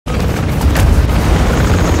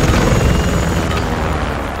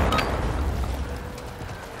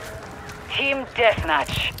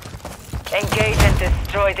deathmatch. Engage and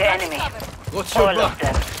destroy the enemy. What's your All of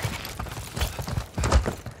them.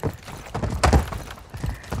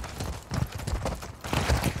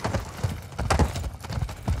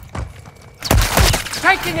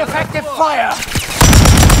 Taking effective fire!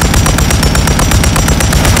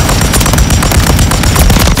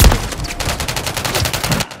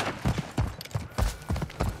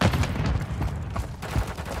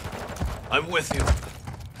 I'm with you.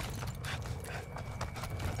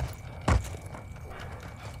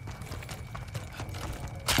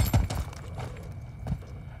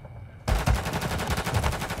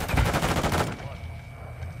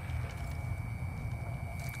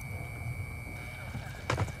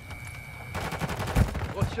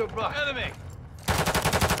 What's your block? Enemy!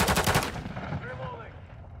 Reloading.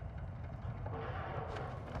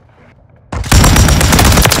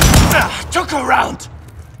 Took a round!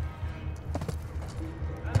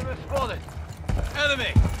 Enemy spotted!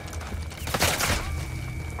 Enemy!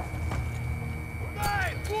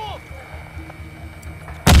 Hey, wolf!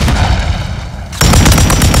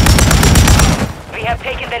 We have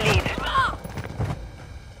taken the lead.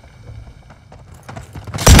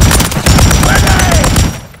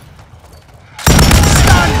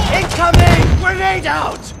 Incoming! Grenade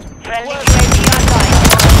out! Friendly UAV online.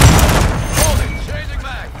 Holding! Changing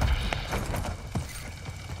mag!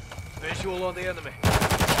 Visual on the enemy.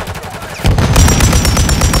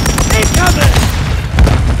 Incoming!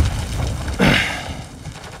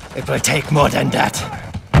 It will take more than that.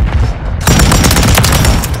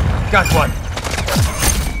 Got one.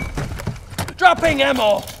 Dropping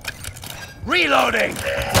ammo! Reloading!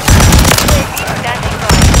 Standing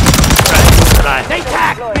by. They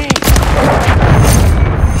tagged me!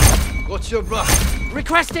 What's your block?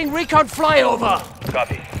 Requesting recon flyover!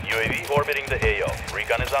 Copy. UAV orbiting the AO.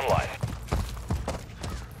 Recon is online.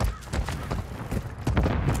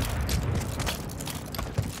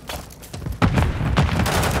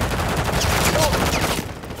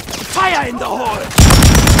 Fire in the hole!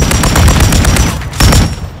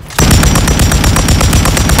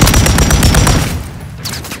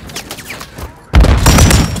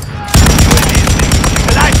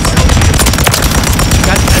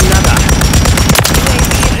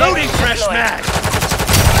 Loading fresh mag!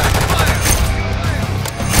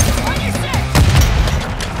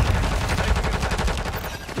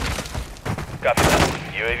 Copy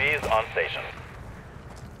that. UAV is on station.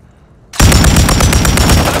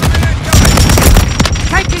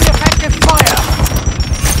 Taking effective fire!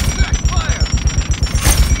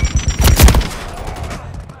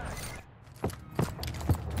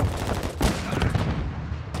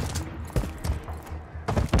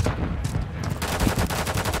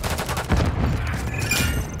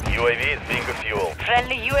 UAV is being refueled.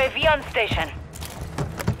 Friendly UAV on station.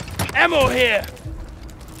 Ammo here!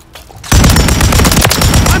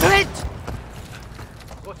 I'm hit!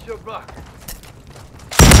 What's your block?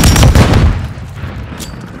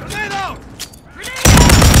 Grenade out!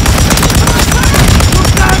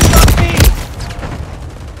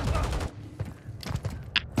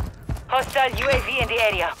 Hostile UAV in the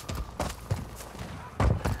area.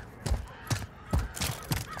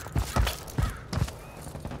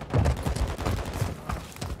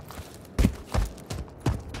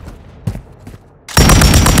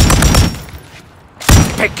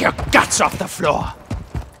 Pick your guts off the floor!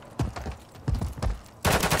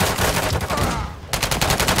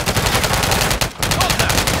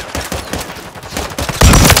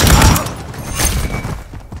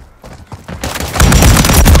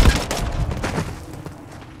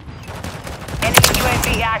 Enemy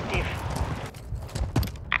UAV active.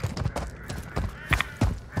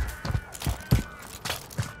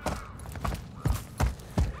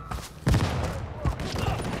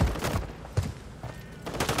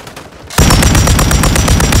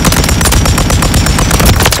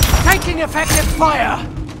 Taking effective fire!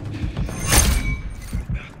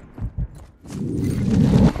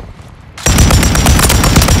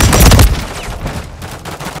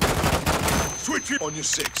 Switch it on your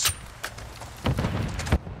 6.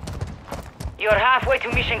 You're halfway to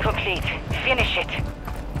mission complete. Finish it.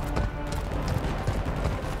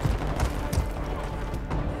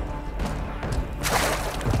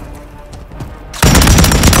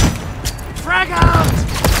 Frag out!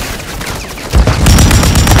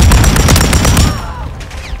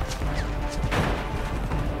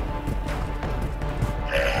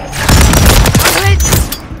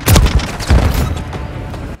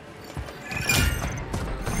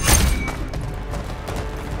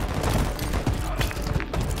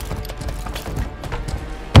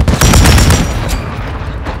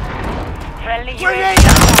 Friendly Grenade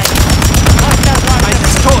UAV online. Hostile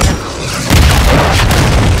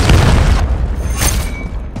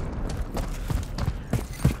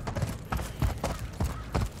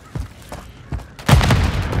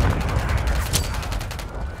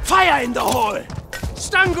fire in the hole!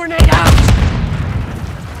 Stun grenade out!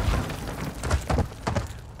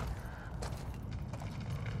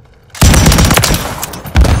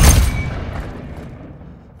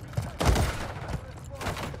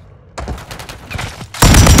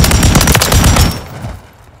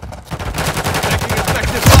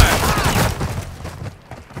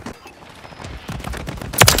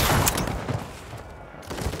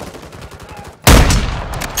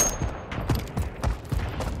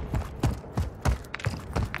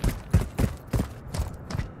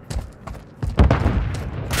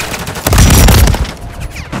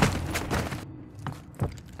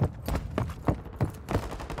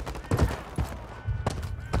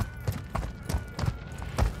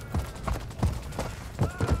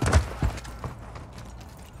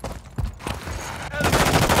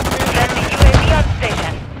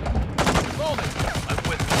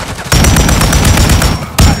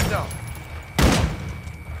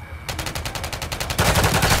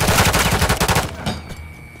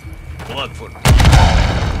 Blood foot.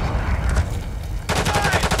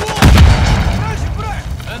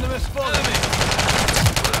 Enemy spotted.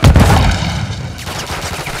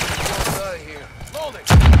 Out of here. Loading.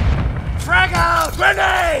 Frag out!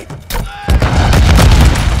 Grenade!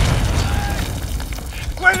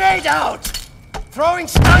 Grenade out! Throwing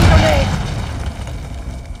stun grenade!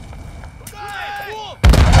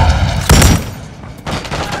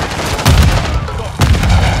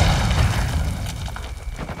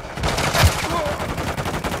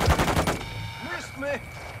 Missed me.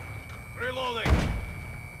 Reloading.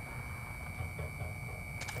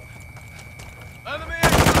 Enemy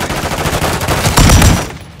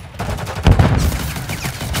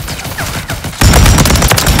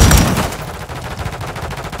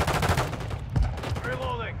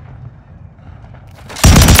reloading.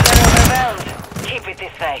 They're overwhelmed. Keep it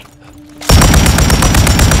this way.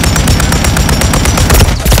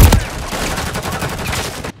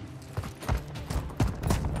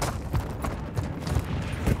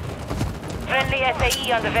 Friendly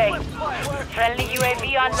SAE on the way. Friendly UAV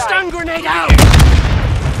online. Stun grenade out!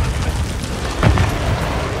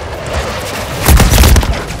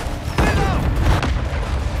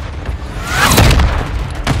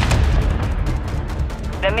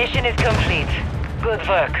 The mission is complete. Good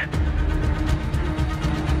work.